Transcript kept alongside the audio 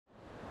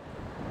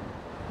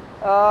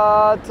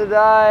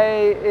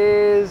Today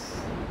is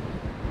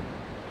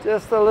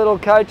just a little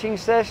coaching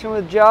session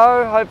with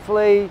Joe,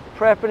 hopefully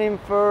prepping him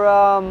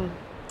for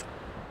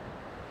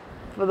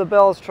the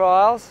Bells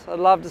trials. I'd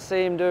love to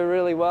see him do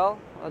really well.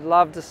 I'd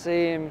love to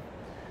see him,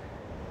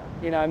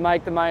 you know,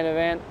 make the main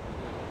event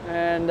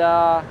and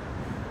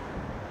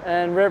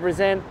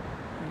represent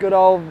good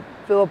old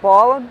Phillip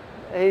Island.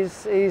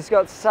 He's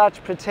got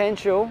such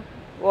potential.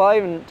 Well,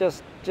 even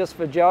just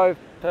for Joe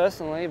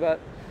personally, but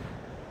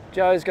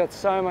Joe's got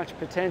so much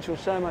potential,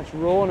 so much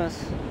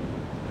rawness,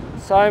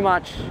 so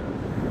much,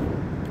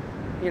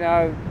 you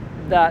know,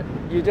 that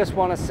you just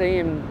want to see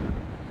him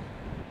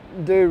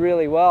do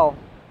really well.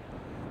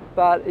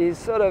 But he's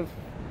sort of,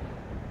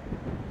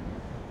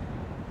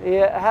 he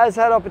has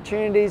had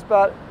opportunities,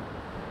 but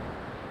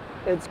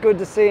it's good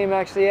to see him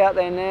actually out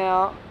there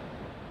now.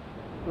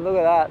 Look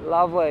at that,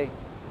 lovely.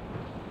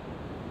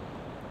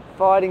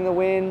 Fighting the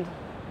wind.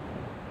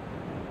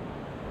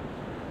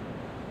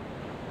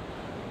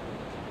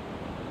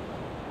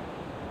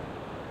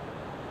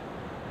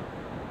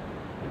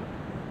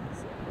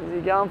 Is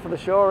he going for the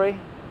shorey?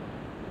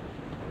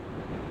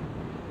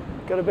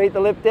 Got to beat the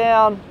lip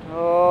down.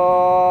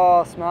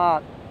 Oh,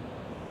 smart.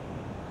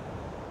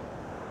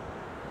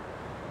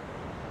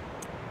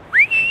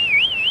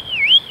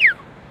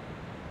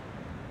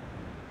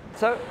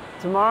 So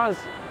tomorrow's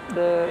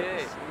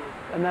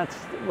and that's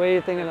where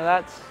you're thinking of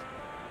that's.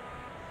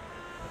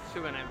 It's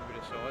still going to have a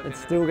bit of size. It's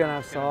still going to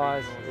have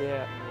size,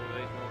 yeah.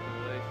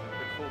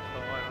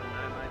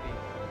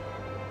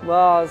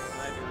 Well, maybe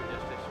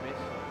just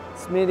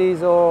a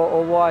Smitty's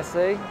or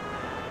YC.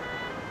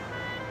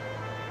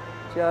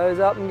 Joe's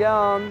up and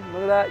going.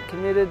 Look at that,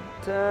 committed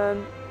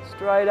turn,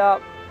 straight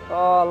up.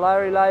 Oh,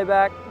 Larry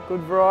layback,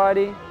 good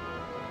variety.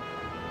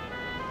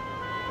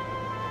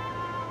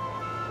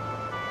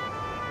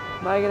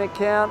 Making it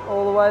count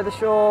all the way to the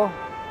shore.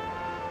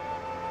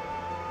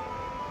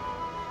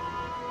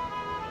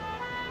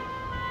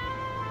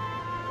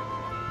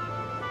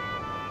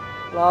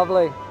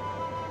 Lovely.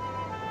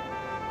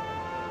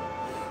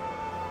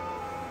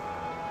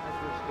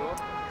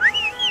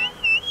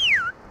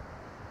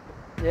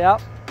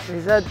 Yep,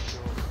 he's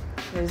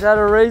had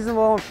a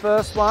reasonable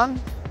first one.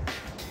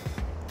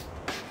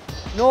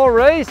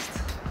 Northeast,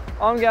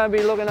 I'm going to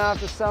be looking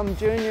after some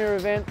junior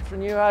event for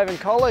New Haven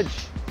College.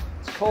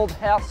 It's called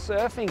house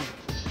surfing.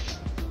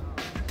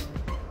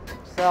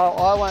 So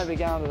I won't be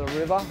going to the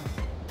river.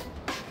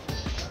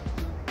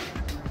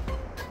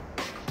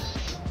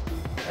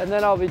 And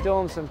then I'll be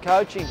doing some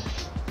coaching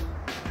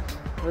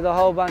with a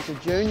whole bunch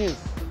of juniors.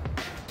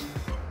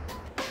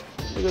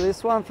 Look at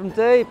this one from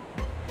deep.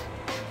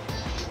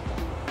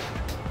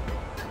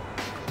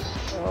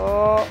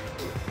 Oh.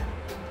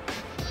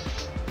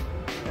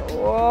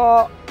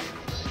 Oh.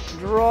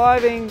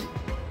 Driving,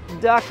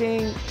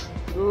 ducking,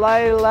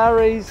 lay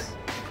Larry's,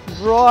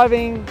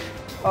 driving.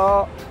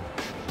 Oh.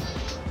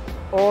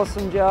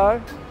 Awesome,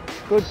 Joe.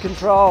 Good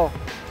control.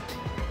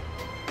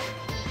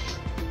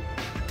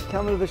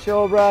 Coming to the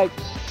shore break.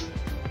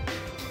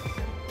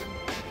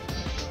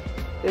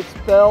 It's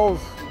Bell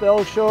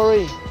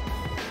Shorey.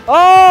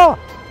 Oh!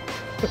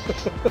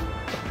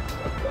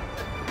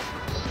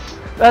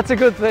 That's a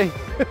good thing.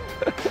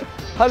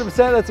 100%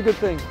 that's a good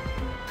thing.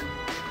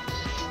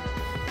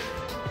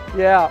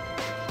 Yeah,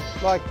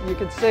 like you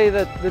could see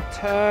that the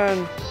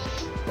turn,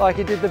 like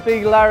he did the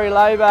big Larry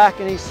layback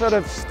and he sort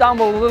of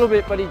stumbled a little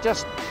bit, but he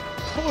just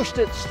pushed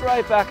it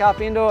straight back up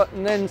into it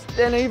and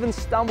then even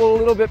stumbled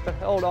a little bit but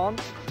held on.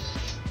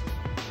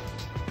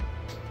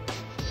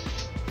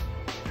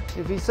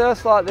 If he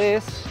surfs like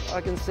this,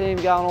 I can see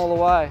him going all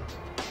the way.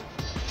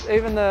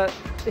 Even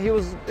it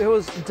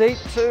was deep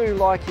too,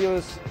 like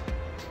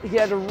he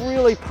had to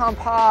really pump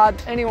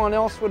hard. Anyone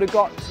else would have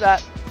got to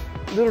that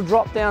little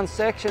drop down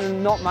section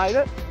and not made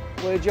it,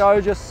 where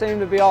Joe just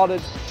seemed to be able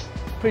to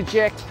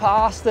project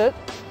past it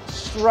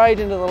straight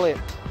into the lip,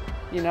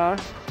 you know.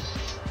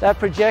 That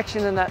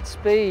projection and that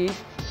speed,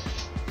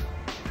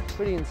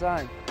 pretty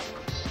insane.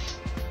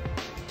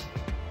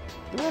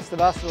 The rest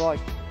of us are like,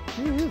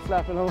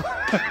 flapping along.